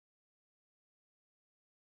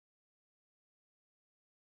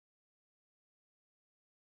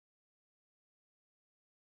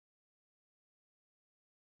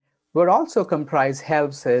What also Komprise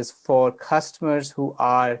helps is for customers who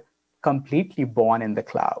are completely born in the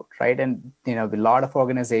cloud, right? And a lot of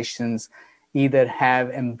organizations either have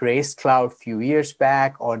embraced cloud a few years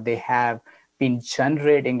back, or they have been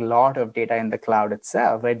generating a lot of data in the cloud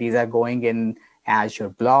itself, right? These are going in Azure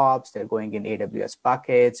blobs, they're going in AWS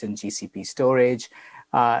buckets and GCP storage,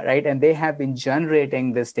 right? And they have been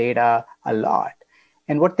generating this data a lot.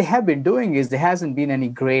 And what they have been doing is there hasn't been any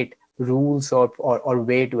great rules or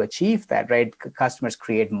way to achieve that, right? Customers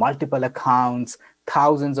create multiple accounts,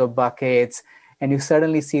 thousands of buckets, and you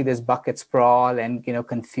suddenly see this bucket sprawl and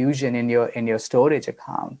confusion in your storage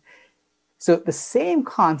account. So the same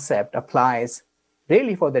concept applies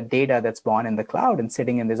really for the data that's born in the cloud and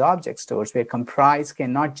sitting in these object stores, where Komprise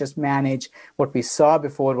can not just manage what we saw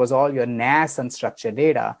before was all your NAS unstructured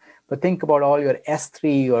data, but think about all your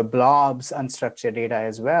S3 or blobs unstructured data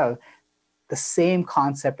as well. The same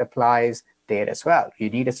concept applies there as well. You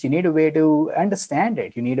need a way to understand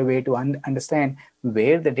it. You need a way to understand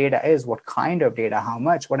where the data is, what kind of data, how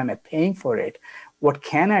much, what am I paying for it, what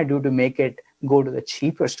can I do to make it go to the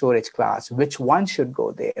cheaper storage class, which one should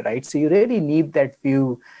go there, right? So you really need that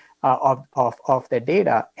view of the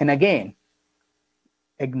data. And again,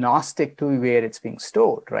 agnostic to where it's being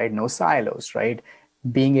stored, right? No silos, right?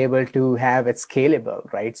 Being able to have it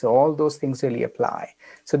scalable, right? So all those things really apply.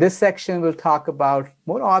 So this section will talk about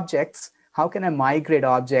more objects. How can I migrate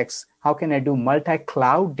objects? How can I do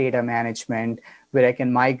multi-cloud data management, where I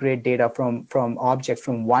can migrate data from objects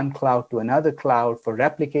from one cloud to another cloud for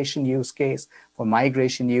replication use case, for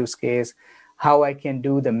migration use case, how I can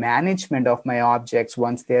do the management of my objects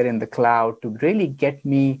once they're in the cloud to really get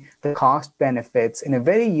me the cost benefits in a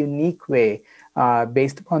very unique way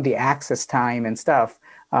based upon the access time and stuff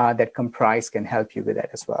that Komprise can help you with that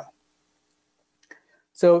as well.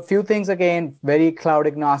 So a few things, again, very cloud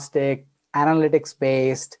agnostic, analytics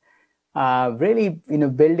based, really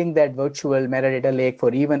building that virtual metadata lake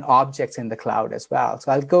for even objects in the cloud as well.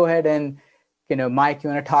 So I'll go ahead and, Mike,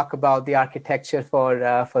 you want to talk about the architecture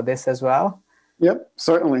for this as well? Yep,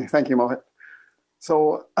 certainly. Thank you, Mohit.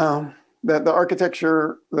 So the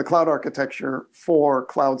architecture, the cloud architecture for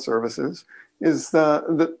cloud services is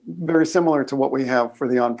the very similar to what we have for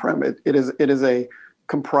the on-prem. It is a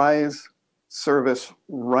Komprise service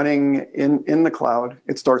running in the cloud.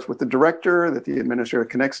 It starts with the director that the administrator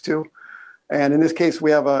connects to. And in this case, we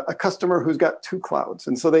have a customer who's got two clouds.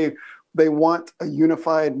 And so they want a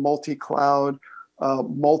unified multi-cloud,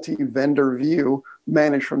 multi-vendor view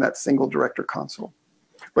managed from that single director console.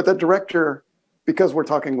 But the director, because we're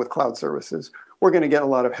talking with cloud services, we're going to get a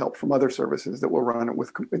lot of help from other services that will run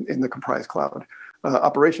it in the Komprise cloud.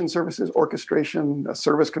 Operation services, orchestration, a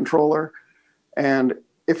service controller. And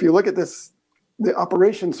if you look at this, the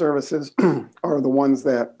operation services are the ones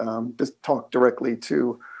that just talk directly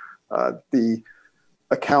to the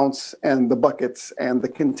accounts and the buckets and the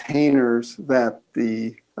containers that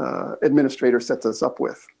the administrator sets us up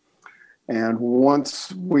with. And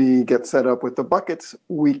once we get set up with the buckets,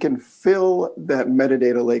 we can fill that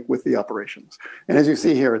metadata lake with the operations. And as you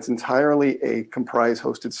see here, it's entirely a Komprise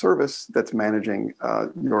hosted service that's managing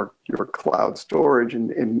your cloud storage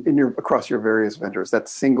across your various vendors, that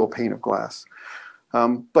single pane of glass.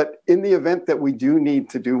 But in the event that we do need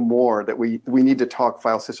to do more, that we need to talk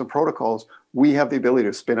file system protocols, we have the ability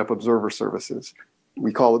to spin up observer services.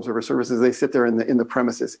 We call observer services, they sit there in the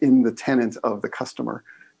premises, in the tenant of the customer,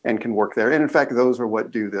 and can work there. And in fact, those are what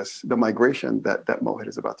do the migration that Mohit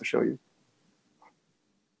is about to show you.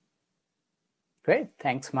 Great,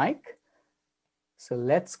 thanks, Mike. So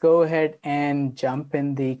let's go ahead and jump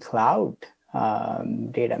in the cloud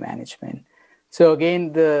data management. So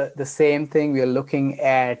again, the same thing, we are looking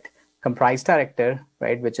at Komprise Director,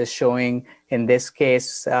 right, which is showing, in this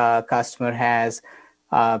case, customer has,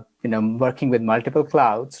 working with multiple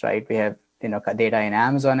clouds, right? We have, data in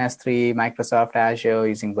Amazon S3, Microsoft Azure,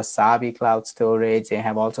 using Wasabi cloud storage. They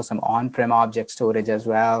have also some on-prem object storage as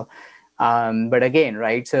well. But again,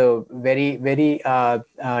 right, so very, very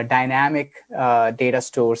dynamic data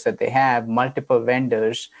stores that they have, multiple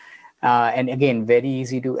vendors. And again, very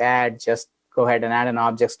easy to add. Just go ahead and add an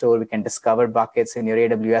object store. We can discover buckets in your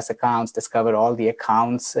AWS accounts, discover all the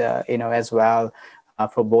accounts, as well,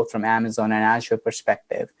 for both from Amazon and Azure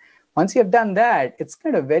perspective. Once you have done that, it's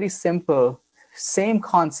kind of very simple, same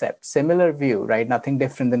concept, similar view, right? Nothing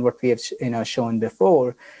different than what we have shown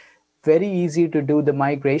before. Very easy to do the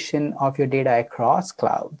migration of your data across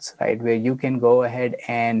clouds, right? Where you can go ahead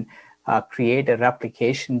and create a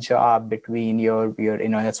replication job between your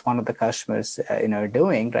that's one of the customers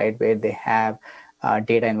doing, right? Where they have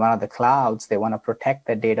data in one of the clouds, they want to protect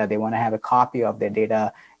that data, they want to have a copy of their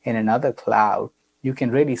data in another cloud. you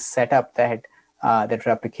can really set up that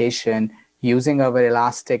replication using our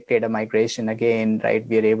elastic data migration. Again, right,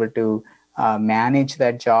 we are able to manage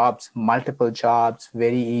that jobs, multiple jobs,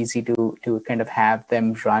 very easy to kind of have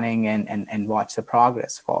them running and watch the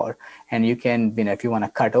progress for. And you can, if you want to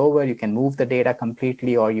cut over, you can move the data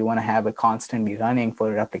completely, or you want to have it constantly running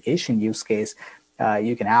for a replication use case,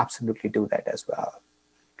 you can absolutely do that as well.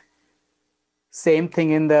 Same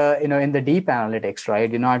thing in the in the deep analytics, right?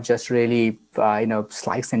 You're not just really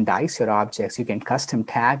slice and dice your objects. You can custom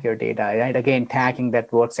tag your data, right? Again, tagging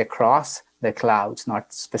that works across the clouds,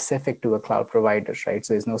 not specific to a cloud provider, right?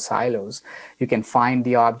 So there's no silos. You can find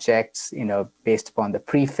the objects, based upon the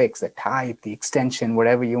prefix, the type, the extension,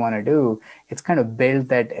 whatever you want to do. It's kind of build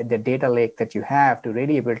the data lake that you have to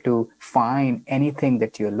really able to find anything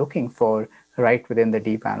that you're looking for right within the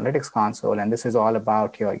deep analytics console. And this is all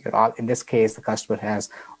about your in this case, the customer has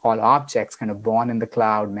all objects kind of born in the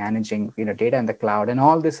cloud, managing data in the cloud, and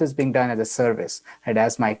all this is being done as a service. And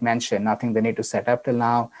as Mike mentioned, nothing they need to set up till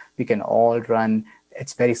now. We can all run.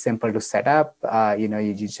 It's very simple to set up.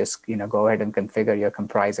 You just go ahead and configure your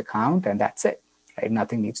Komprise account, and that's it. Right?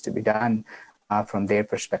 Nothing needs to be done from their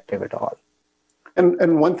perspective at all.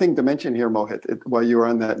 And one thing to mention here, Mohit, while you were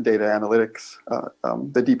on that data analytics,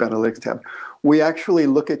 the deep analytics tab, we actually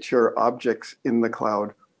look at your objects in the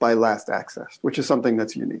cloud by last accessed, which is something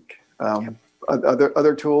that's unique. Yep.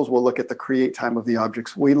 Other tools will look at the create time of the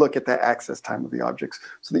objects. We look at the access time of the objects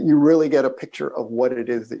so that you really get a picture of what it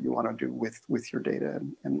is that you want to do with your data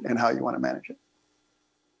and how you want to manage it.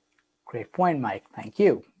 Great point, Mike. Thank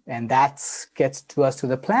you. And that gets to us to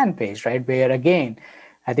the plan page, right? Where again,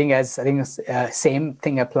 I think same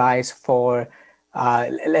thing applies for,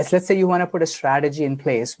 let's say you want to put a strategy in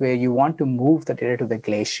place where you want to move the data to the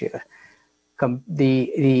Glacier.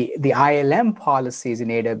 The ILM policies in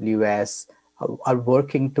AWS are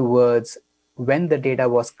working towards when the data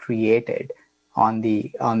was created on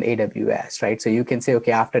AWS, right? So you can say,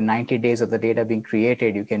 okay, after 90 days of the data being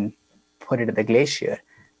created, you can put it in the Glacier.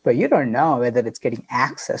 But you don't know whether it's getting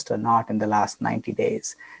accessed or not in the last 90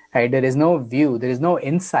 days. Right? There is no view, there is no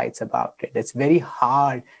insights about it. It's very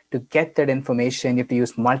hard to get that information. You have to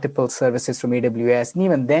use multiple services from AWS, and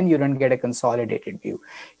even then you don't get a consolidated view.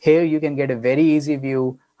 Here you can get a very easy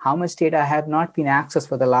view. How much data have not been accessed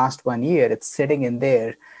for the last 1 year? It's sitting in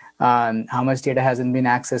there. How much data hasn't been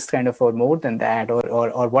accessed kind of for more than that?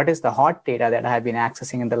 Or what is the hot data that I have been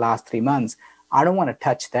accessing in the last 3 months? I don't want to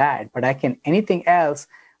touch that, but anything else,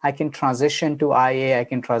 I can transition to IA, I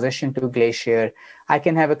can transition to Glacier. I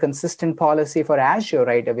can have a consistent policy for Azure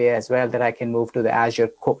right away as well, that I can move to the Azure,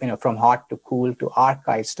 from hot to cool to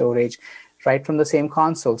archive storage, right from the same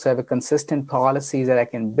console. So I have a consistent policy that I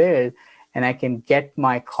can build, and I can get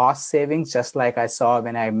my cost savings, just like I saw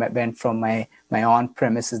when I went from my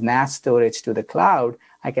on-premises NAS storage to the cloud.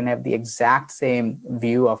 I can have the exact same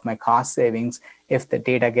view of my cost savings if the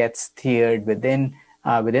data gets tiered within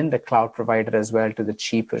the cloud provider as well to the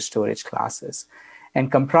cheaper storage classes.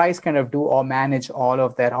 And Komprise kind of do or manage all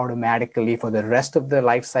of that automatically for the rest of the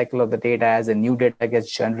life cycle of the data. As a new data gets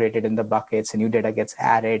generated in the buckets, a new data gets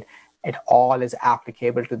added, it all is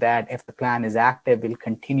applicable to that. If the plan is active, we'll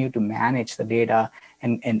continue to manage the data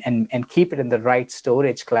and keep it in the right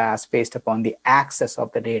storage class based upon the access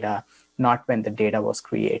of the data, not when the data was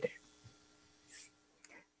created.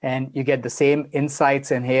 And you get the same insights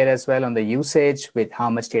in here as well on the usage, with how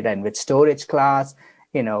much data in which storage class,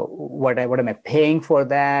 what am I paying for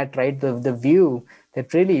that, right? The view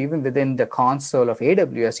that really even within the console of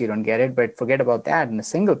AWS, you don't get it, but forget about that. In a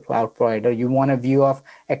single cloud provider, you want a view of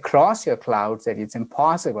across your clouds that it's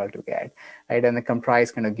impossible to get, right? And the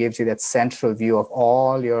Komprise kind of gives you that central view of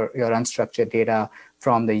all your unstructured data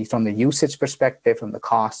from the usage perspective, from the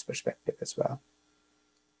cost perspective as well.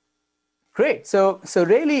 Great. So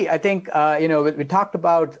really, I think, we talked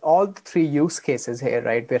about all the 3 use cases here,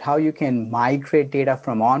 right? Where how you can migrate data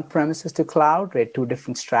from on-premises to cloud, right? 2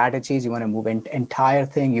 different strategies. You want to move an entire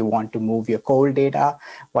thing. You want to move your cold data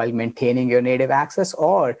while maintaining your native access,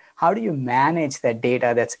 or how do you manage that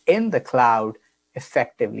data that's in the cloud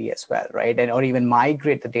effectively as well, right? Or even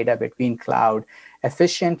migrate the data between cloud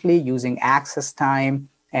efficiently using access time.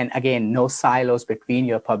 And again, no silos between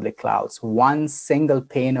your public clouds. One single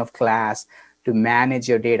pane of glass to manage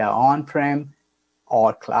your data on-prem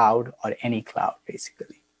or cloud or any cloud,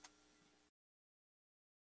 basically.